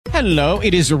Hello,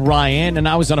 it is Ryan, and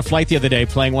I was on a flight the other day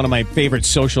playing one of my favorite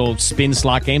social spin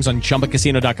slot games on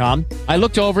ChumbaCasino.com. I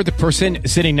looked over at the person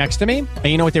sitting next to me, and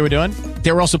you know what they were doing?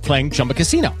 They were also playing Chumba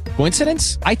Casino.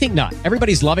 Coincidence? I think not.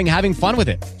 Everybody's loving having fun with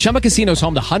it. Chumba Casino is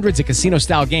home to hundreds of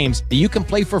casino-style games that you can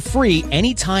play for free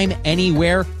anytime,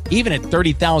 anywhere, even at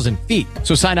 30,000 feet.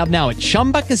 So sign up now at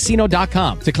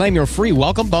ChumbaCasino.com to claim your free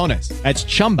welcome bonus. That's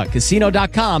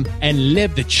ChumbaCasino.com and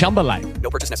live the Chumba life. No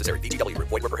purchase necessary. VGW.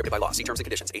 Void where prohibited by law. See terms and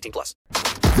conditions. 18 plus.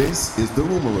 This is the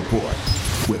Rumor Report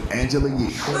with Angela Yee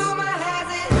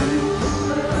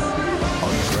on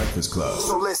the Breakfast Club.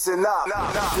 So listen up.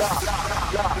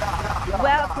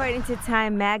 Well, according to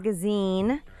Time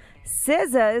Magazine,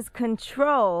 SZA's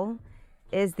Control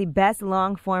is the best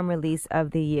long-form release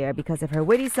of the year because of her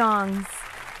witty songs,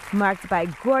 marked by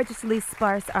gorgeously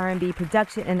sparse R&B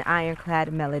production and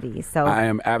ironclad melodies. So I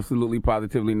am absolutely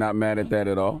positively not mad at that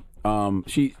at all.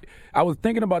 I was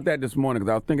thinking about that this morning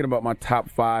because I was thinking about my top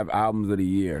 5 albums of the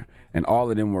year, and all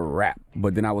of them were rap.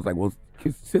 But then I was like, well,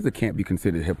 SZA can't be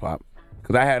considered hip-hop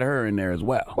because I had her in there as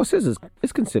well. Well, SZA's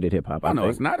it's considered hip-hop, I know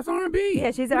think. It's not. It's R&B.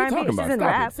 Yeah, she's What are you R&B. talking She's about? in Stop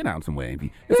rap. it. Sit down somewhere,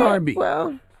 Andy. It's R&B.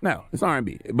 Well, no, it's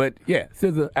R&B. But yeah,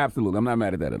 SZA, absolutely. I'm not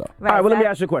mad at that at all. Right, all right, well, so let me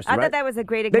ask you a question, I right? thought that was a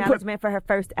great acknowledgement for her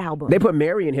first album. They put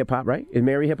Mary in hip-hop, right? Is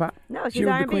Mary hip-hop? No, she's She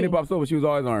was R&B. the queen of pop soul, but she was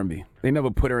always R&B. They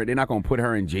never put her. They're not gonna put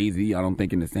her and Jay-Z. I don't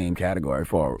think in the same category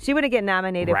for. She wouldn't get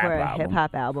nominated Rap for a album.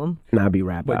 hip-hop album. Nah, be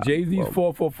rap. But Jay-Z's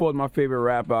 444 is my favorite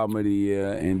rap album of the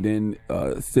year, and then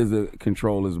SZA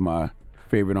Control is my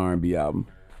favorite R&B album.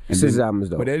 And SZA then- album is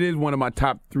dope. But it is one of my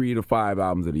top 3 to 5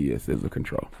 albums of the year. SZA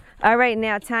Control. All right,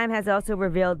 now Time has also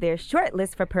revealed their short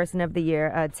list for Person of the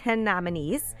Year, 10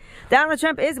 nominees. Donald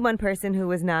Trump is one person who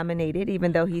was nominated,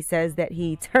 even though he says that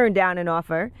he turned down an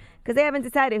offer, because they haven't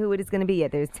decided who it is going to be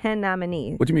yet. There's 10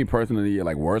 nominees. What you mean person of the year?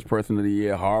 Like worst person of the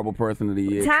year, horrible person of the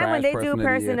year, Time trash when they person do of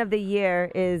Person the of the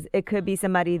Year is it could be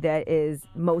somebody that is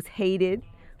most hated,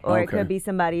 or it Okay. could be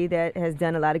somebody that has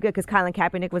done a lot of good, because Colin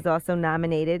Kaepernick was also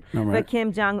nominated. All right. But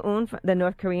Kim Jong-un, the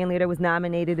North Korean leader, was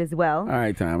nominated as well. All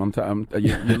right, Time.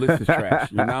 Your list is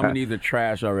trash. Your nominees are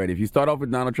trash already. If you start off with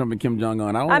Donald Trump and Kim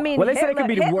Jong-un, I mean, Well, they said Hitler, it could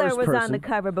be the Hitler worst was on person. the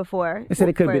cover before. They said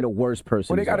it could for- be the worst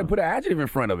person. Well, they got to put an adjective in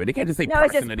front of it. They can't just say No,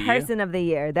 it's person just of the year. Person of the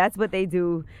Year. That's what they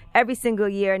do every single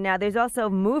year. Now, there's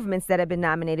also movements that have been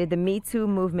nominated. The Me Too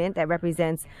movement that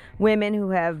represents women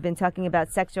who have been talking about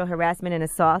sexual harassment and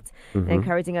assault and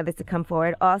encouraging others to come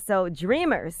forward. Also,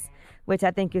 Dreamers, which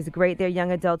I think is great. They're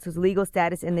young adults whose legal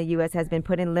status in the U.S. has been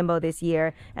put in limbo this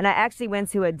year. And I actually went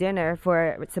to a dinner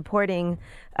for supporting,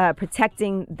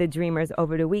 protecting the Dreamers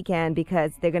over the weekend,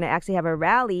 because they're going to actually have a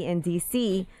rally in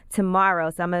D.C. tomorrow.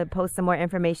 So I'm going to post some more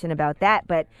information about that.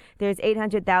 But there's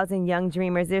 800,000 young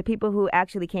dreamers. There are people who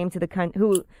actually came to the country,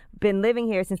 who been living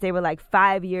here since they were like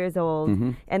 5 years old.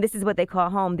 And this is what they call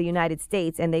home, the United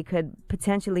States. And they could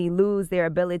potentially lose their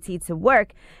ability to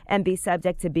work and be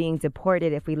subject to being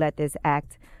deported if we let this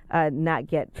act not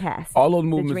get passed. All those The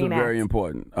movements are Dream very Act.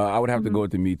 important. I would have to go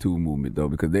with the Me Too movement, though,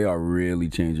 because they are really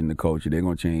changing the culture. They're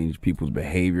going to change people's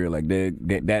behavior. Like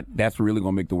that's really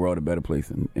going to make the world a better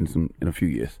place in a few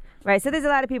years. Right, so there's a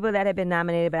lot of people that have been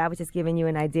nominated, but I was just giving you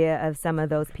an idea of some of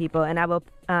those people. And I will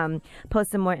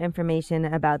post some more information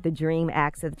about the Dream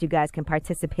Act so that you guys can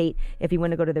participate if you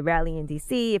want to go to the rally in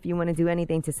D.C., if you want to do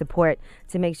anything to support,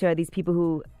 to make sure these people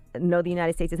who know the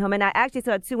United States is home. And I actually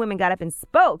saw 2 women got up and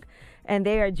spoke, and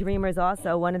they are dreamers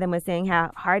also. One of them was saying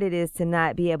how hard it is to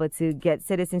not be able to get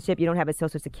citizenship. You don't have a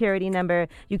social security number.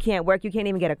 You can't work. You can't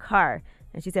even get a car.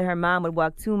 And she said her mom would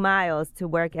walk 2 miles to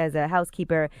work as a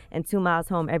housekeeper and 2 miles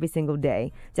home every single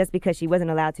day, just because she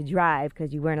wasn't allowed to drive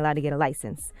because you weren't allowed to get a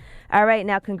license. All right,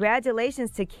 now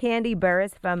congratulations to Kandi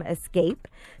Burris from Xscape.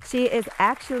 She is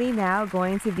actually now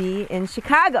going to be in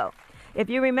Chicago. If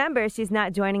you remember, she's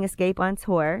not joining Xscape on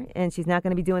tour, and she's not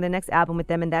going to be doing the next album with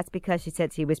them, and that's because she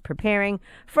said she was preparing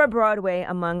for Broadway,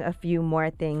 among a few more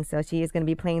things. So she is going to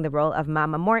be playing the role of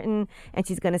Mama Morton, and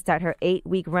she's going to start her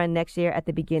 8-week run next year at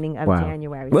the beginning of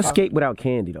January. Let's So- skate without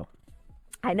Kandi, though.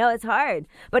 I know it's hard,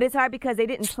 but it's hard because they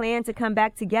didn't plan to come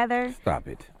back together. Stop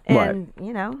it. And,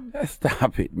 you know,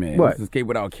 Stop it, man. What? Let's escape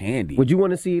without Kandi. Would you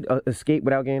want to see Escape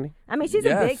without Kandi? I mean, she's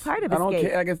a big part of I don't Xscape.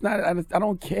 care. Like, it's not. I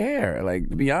don't care. Like,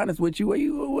 to be honest with you,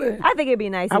 what? I think it'd be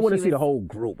nice. I if want to she see the was- whole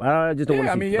group. I just don't Yeah, want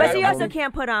to I see. mean, yeah, But she I also mean-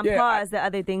 can't put on Yeah, pause the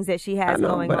other things that she has I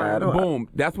know, going but I on. don't- Boom.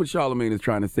 That's what Charlamagne is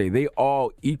trying to say. They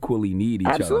all equally need each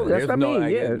Absolutely, other. that's what I mean,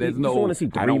 like, yeah. There's You no. just wanna see I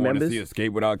 3 don't want to members. see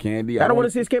Escape without Kandi. I don't want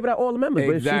to see Escape without all the members,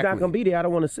 but if she's Exactly. not going to be there, I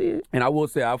don't want to see it. And I will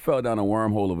say, I fell down a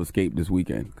wormhole of Escape this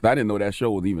weekend because I didn't know that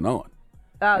show was even on.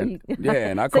 Oh,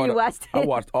 and I so caught you up- watched I it?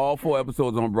 watched all 4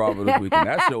 episodes on Bravo this weekend.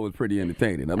 That show was pretty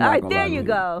entertaining. I'm All not right, gonna there lie to you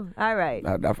go. All right.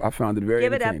 I found it very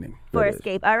Give it up entertaining. for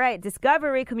Xscape. All right.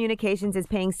 Discovery Communications is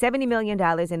paying $70 million,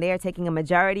 and they are taking a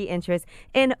majority interest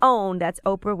in OWN. That's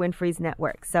Oprah Winfrey's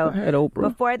network. So Go ahead, Oprah.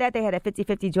 before that, they had a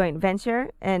 50-50 joint venture,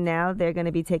 and now they're going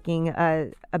to be taking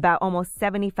about almost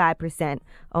 75%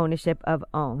 ownership of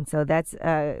OWN. So that's,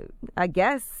 I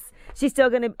guess,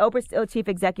 Oprah's still chief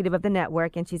executive of the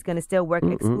network, and she's going to still work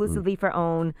exclusively for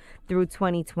OWN through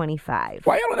 2025.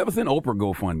 Why y'all don't ever send Oprah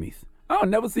GoFundMe's? I'll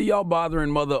never see y'all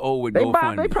bothering Mother O with They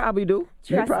GoFundMe. probably do. Trust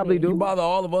They probably me. do. You bother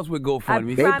all of us with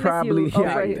GoFundMe. They promise probably- you,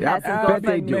 Oprah yeah, has some I bet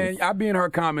they GoFundMe. do. Man, I be in her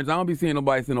comments. I don't be seeing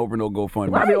nobody send Oprah no GoFundMe.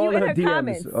 Why Probably are all you in in her her DMs.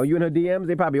 comments? Are you in her DMs?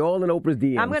 They probably all in Oprah's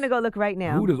DMs. I'm going to go look right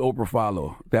now. Who does Oprah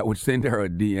follow that would send her a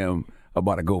DM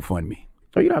about a GoFundMe?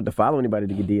 Oh, you don't have to follow anybody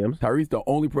to get DMs. Tyrese, the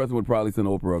only person would probably send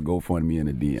Oprah a GoFundMe in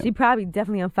a DM. She probably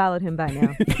definitely unfollowed him by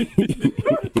now.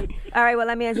 All right, well,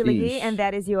 I'm Angela Yee, Sheesh. and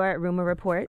that is your rumor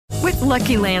report. With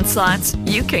Lucky Land Slots,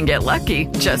 you can get lucky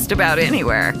just about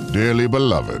anywhere. Dearly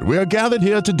beloved, we are gathered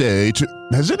here today to...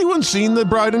 Has anyone seen the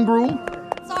bride and groom?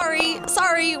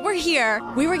 Sorry, we're here.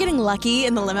 We were getting lucky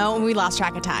in the limo and we lost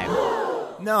track of time.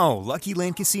 No, Lucky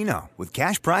Land Casino, with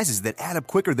cash prizes that add up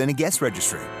quicker than a guest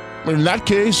registry. In that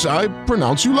case, I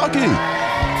pronounce you lucky.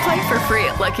 Play for free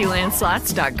at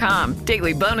LuckyLandSlots.com.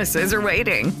 Daily bonuses are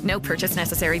waiting. No purchase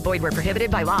necessary. Void where prohibited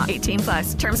by law.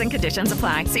 18+. Terms and conditions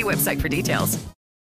apply. See website for details.